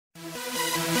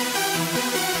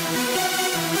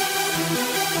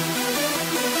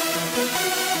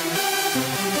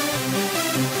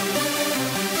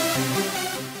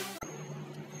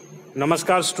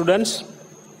Namaskar students.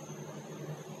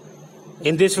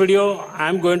 In this video I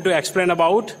am going to explain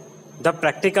about the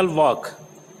practical work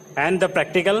and the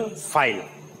practical file.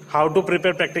 How to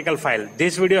prepare practical file.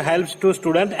 This video helps to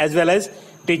students as well as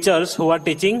teachers who are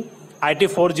teaching IT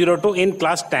 402 in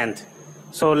class 10th.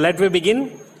 So let me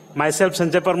begin. Myself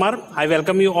Sanjay Parmar. I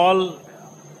welcome you all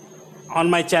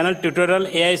on my channel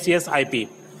TutorialAICSIP.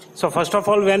 So first of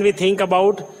all, when we think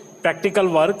about practical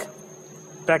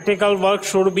work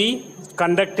should be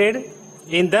conducted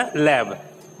in the lab.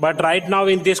 But right now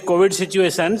in this COVID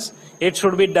situations, it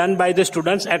should be done by the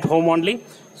students at home only.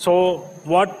 So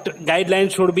what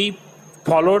guidelines should be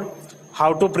followed,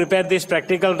 how to prepare this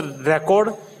practical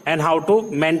record and how to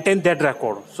maintain that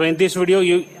record. So in this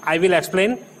video, I will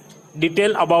explain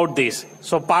detail about this.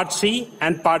 So part C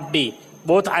and part D,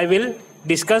 both I will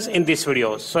discuss in this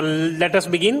video. So let us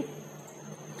begin.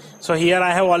 So here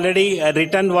I have already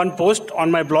written one post on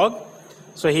my blog.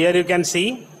 So here you can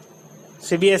see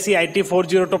CBSE IT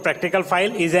 402 practical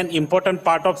file is an important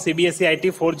part of CBSE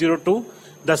IT 402,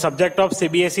 the subject of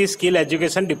CBSE Skill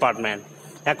Education Department.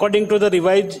 According to the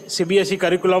revised CBSE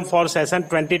curriculum for session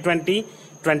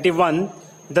 2020-21,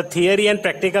 the theory and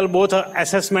practical both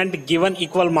assessment given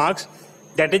equal marks,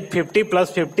 that is 50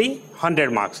 plus 50,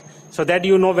 100 marks. So that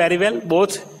you know very well,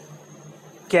 both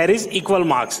carries equal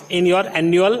marks in your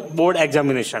annual board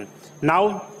examination.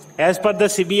 Now, as per the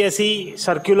CBSE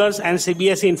circulars and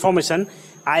CBSE information,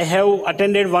 I have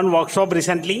attended one workshop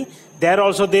recently. There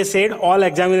also they said all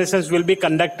examinations will be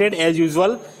conducted as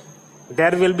usual.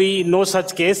 There will be no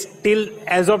such case till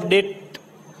as of date,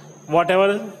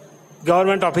 whatever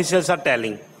government officials are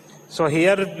telling. So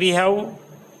here we have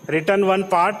written one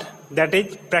part, that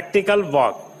is practical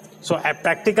work. So a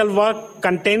practical work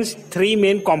contains three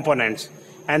main components.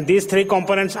 And these three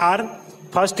components are,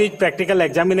 first is practical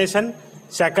examination,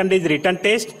 second is written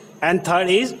test, and third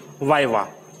is viva.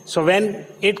 So when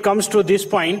it comes to this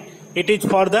point, it is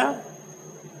for the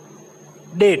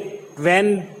date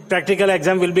when practical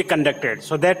exam will be conducted.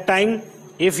 So that time,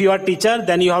 if you are teacher,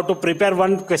 then you have to prepare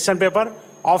one question paper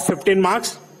of 15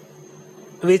 marks,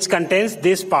 which contains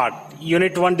this part.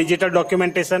 Unit 1 digital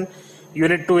documentation,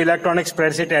 Unit 2 electronic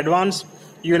spreadsheet advanced,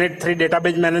 Unit 3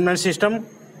 database management system,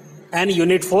 and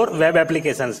Unit 4 web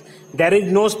applications. There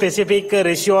is no specific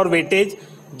ratio or weightage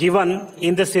given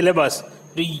in the syllabus.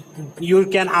 You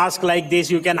can ask like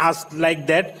this, you can ask like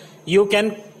that. You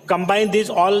can combine these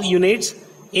all units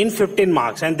in 15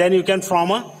 marks and then you can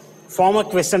form a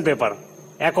question paper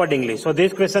accordingly. So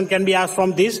this question can be asked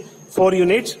from these 4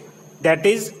 units, that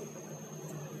is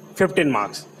 15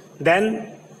 marks.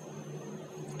 Then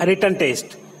a written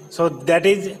test. So that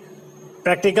is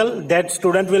practical, that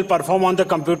student will perform on the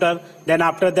computer. Then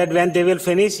after that, when they will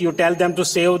finish, you tell them to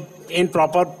save in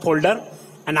proper folder.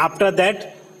 And after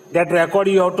that record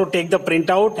you have to take the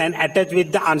printout and attach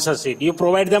with the answer sheet. You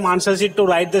provide them answer sheet to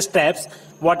write the steps,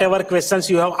 whatever questions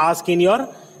you have asked in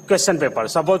your question paper.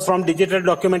 Suppose from digital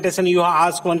documentation you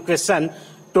have asked one question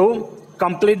to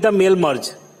complete the mail merge.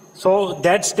 So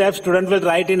that step student will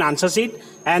write in answer sheet,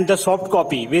 and the soft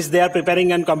copy which they are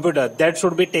preparing on computer, that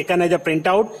should be taken as a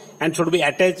printout and should be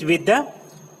attached with the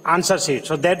answer sheet.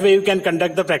 So that way you can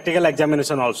conduct the practical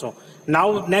examination also.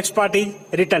 Now next part is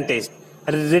written test.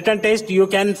 Written test, you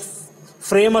can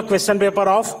frame a question paper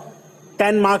of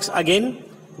 10 marks again,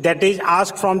 that is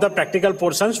asked from the practical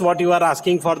portions what you are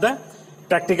asking for the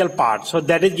practical part. So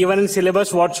that is given in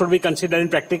syllabus what should be considered in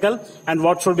practical and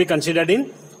what should be considered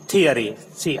in theory.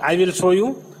 See, I will show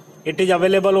you. It is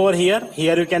available over here.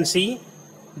 Here you can see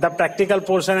the practical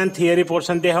portion and theory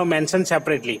portion, they have mentioned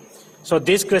separately. So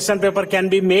this question paper can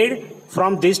be made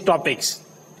from these topics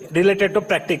related to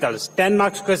practicals. 10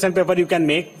 marks question paper you can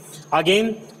make.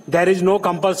 Again, there is no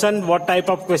compulsion what type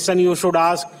of question you should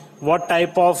ask, what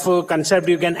type of concept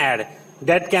you can add.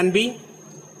 That can be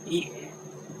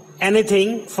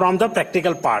anything from the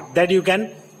practical part, that you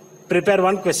can prepare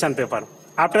one question paper.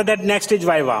 After that, next is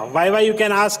viva. Viva you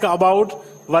can ask about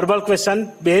verbal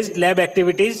question based lab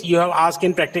activities you have asked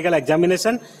in practical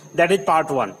examination, that is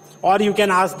part 1. Or you can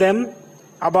ask them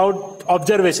about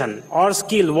observation or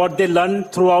skill what they learn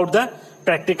throughout the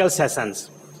practical sessions.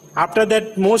 After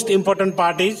that, most important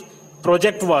part is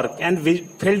project work and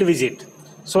field visit.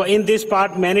 So in this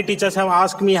part, many teachers have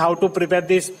asked me how to prepare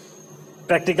this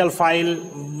practical file,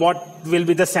 what will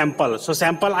be the sample. So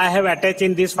sample I have attached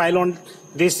in this file on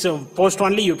this post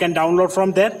only. You can download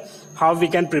from there how we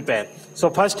can prepare. So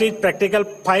first is practical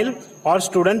file or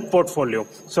student portfolio.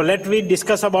 So let me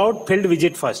discuss about field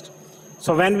visit first.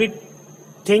 So when we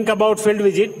think about field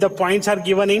visit, the points are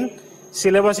given in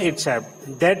syllabus itself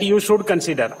that you should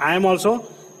consider. I am also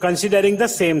considering the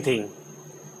same thing.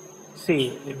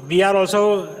 See, we are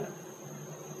also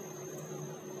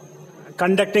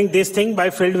conducting this thing by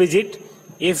field visit.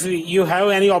 If you have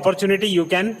any opportunity, you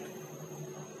can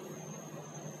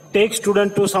take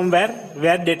student to somewhere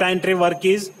where data entry work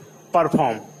is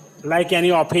performed, like any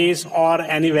office or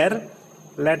anywhere.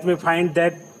 Let me find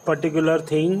that particular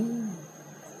thing,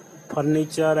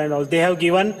 furniture and all. They have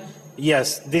given,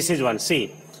 yes, this is one.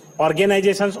 See,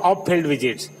 organizations of field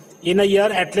visits. In a year,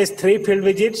 at least 3 field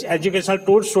visits, educational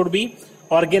tours should be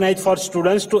organized for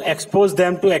students to expose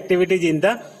them to activities in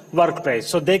the workplace.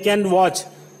 So they can watch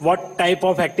what type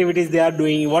of activities they are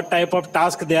doing, what type of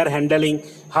task they are handling,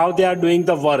 how they are doing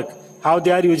the work, how they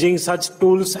are using such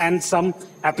tools and some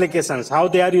applications, how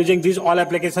they are using these all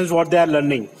applications, what they are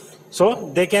learning.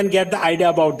 So they can get the idea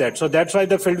about that. So that's why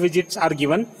the field visits are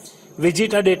given.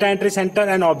 Visit a data entry center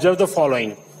and observe the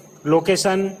following: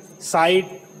 location,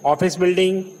 site, office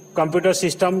building, computer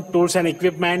system, tools and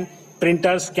equipment,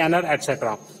 printer, scanner,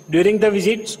 etc. During the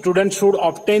visit, students should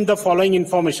obtain the following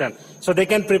information. So they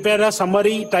can prepare a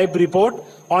summary type report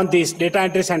on this data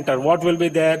entry center, what will be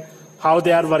there, how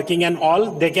they are working and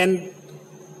all. They can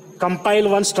compile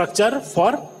one structure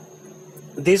for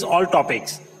these all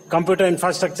topics. Computer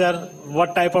infrastructure,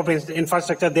 what type of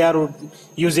infrastructure they are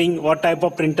using, what type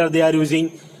of printer they are using,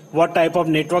 what type of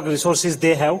network resources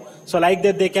they have. So like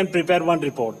that they can prepare one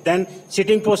report. Then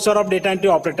sitting posture of data entry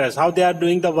operators, how they are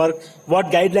doing the work, what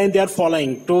guideline they are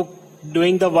following to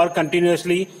doing the work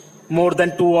continuously more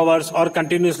than 2 hours or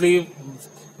continuously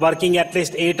working at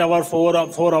least 8 hours, 4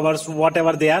 hours,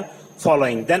 whatever they are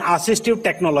following. Then assistive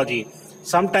technology.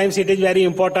 Sometimes it is very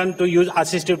important to use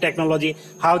assistive technology,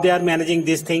 how they are managing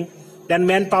this thing. Then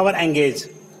manpower engaged,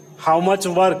 how much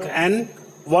work and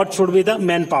what should be the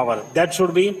manpower. That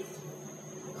should be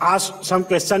asked. Some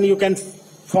question you can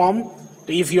form.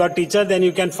 If you are teacher, then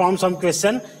you can form some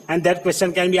question and that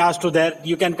question can be asked to that.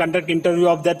 You can conduct interview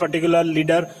of that particular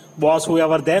leader, boss,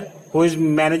 whoever there, who is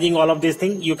managing all of these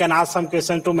things. You can ask some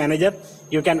question to manager.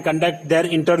 You can conduct their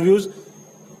interviews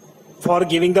for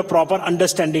giving the proper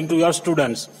understanding to your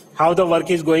students, how the work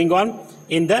is going on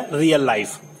in the real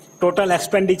life. Total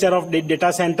expenditure of the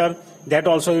data center, that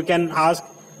also you can ask.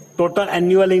 Total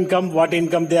annual income, what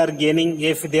income they are gaining,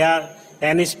 if they are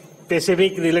any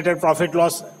specific related profit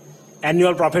loss,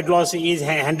 annual profit loss is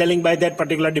handling by that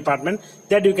particular department,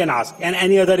 that you can ask, and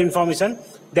any other information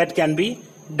that can be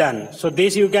done. So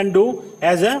this you can do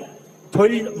as a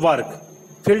field work,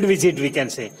 field visit we can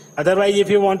say. Otherwise, if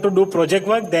you want to do project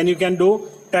work, then you can do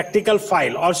practical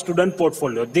file or student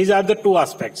portfolio. These are the 2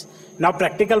 aspects. Now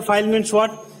practical file means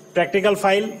what? Practical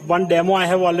file, one demo I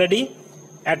have already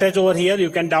attached over here. You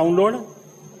can download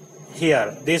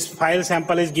here. This file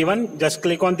sample is given. Just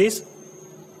click on this.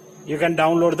 You can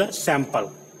download the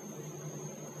sample.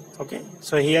 Okay.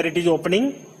 So here it is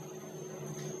opening.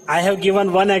 I have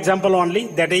given one example only.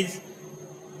 That is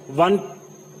one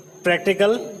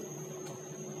practical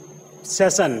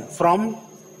session from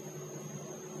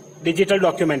digital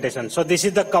documentation. So this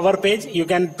is the cover page. You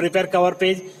can prepare cover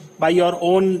page by your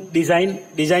own design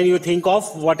you think of,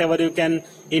 whatever you can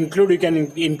include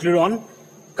on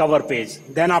cover page.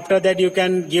 Then after that you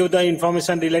can give the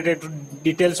information related to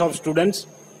details of students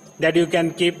that you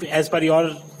can keep as per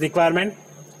your requirement.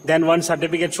 Then one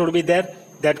certificate should be there.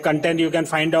 That content you can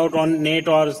find out on net,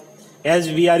 or as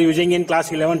we are using in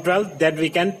class 11-12, that we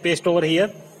can paste over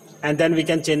here and then we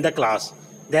can change the class.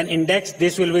 Then index,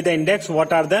 this will be the index,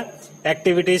 what are the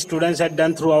activities students had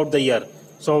done throughout the year.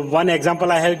 So one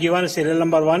example I have given, serial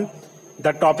number 1,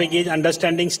 the topic is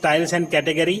understanding styles and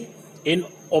category in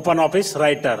OpenOffice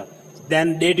Writer.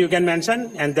 Then date you can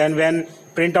mention, and then when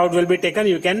printout will be taken,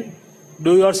 you can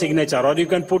do your signature, or you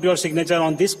can put your signature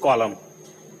on this column.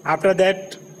 After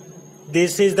that,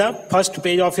 this is the first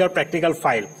page of your practical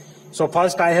file. So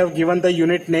first I have given the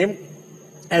unit name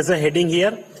as a heading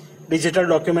here, digital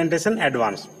documentation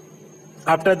advanced.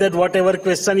 After that, whatever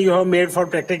question you have made for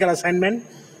practical assignment,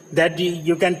 that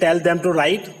you can tell them to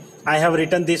write. I have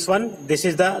written this one. This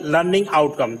is the learning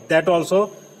outcome. That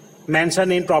also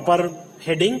mentioned in proper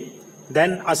heading.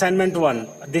 Then assignment 1.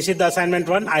 This is the assignment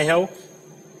 1. I have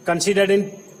considered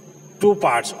in 2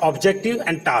 parts, objective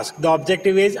and task. The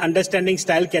objective is understanding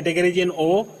style categories in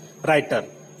O Writer.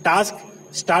 Task,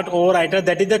 start O Writer.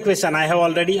 That is the question I have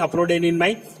already uploaded in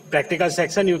my practical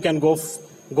section. You can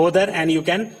go there and you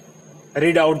can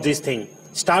read out this thing.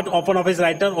 Start OpenOffice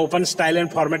Writer, open style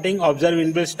and formatting, observe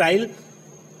inbuilt style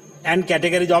and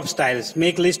categories of styles.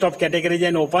 Make list of categories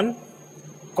and open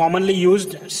commonly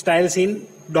used styles in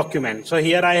document. So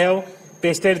here I have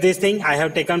pasted this thing. I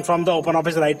have taken from the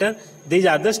OpenOffice Writer. These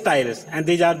are the styles and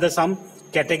these are the some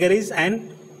categories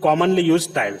and commonly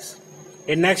used styles.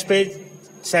 In next page,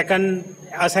 second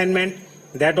assignment,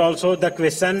 that also the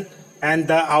question and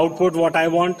the output what I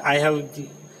want. I have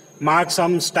marked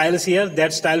some styles here,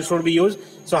 that style should be used.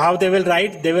 So how they will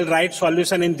write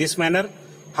solution in this manner,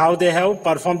 how they have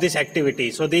performed this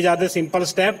activity. So these are the simple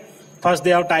steps. First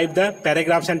they have typed the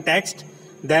paragraphs and text,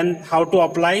 then how to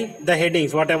apply the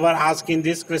headings, whatever asked in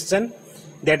this question,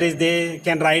 that is they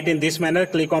can write in this manner,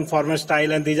 click on format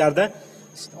style, and these are the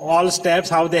all steps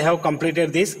how they have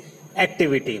completed this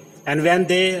activity. And when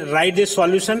they write this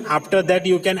solution, after that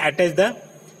you can attach the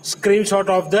screenshot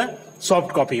of the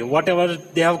soft copy. Whatever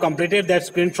they have completed, that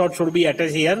screenshot should be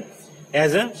attached here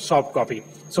as a soft copy.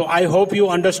 So I hope you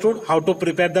understood how to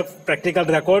prepare the practical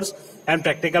records and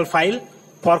practical file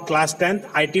for class 10th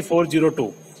IT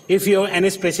 402. If you have any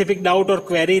specific doubt or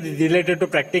query related to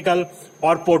practical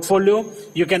or portfolio,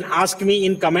 you can ask me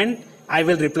in comment. I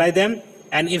will reply them.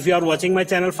 And if you are watching my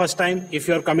channel first time, if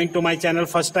you are coming to my channel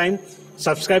first time,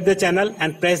 subscribe the channel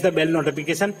and press the bell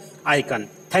notification icon.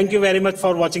 Thank you very much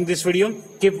for watching this video.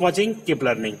 Keep watching, keep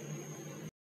learning.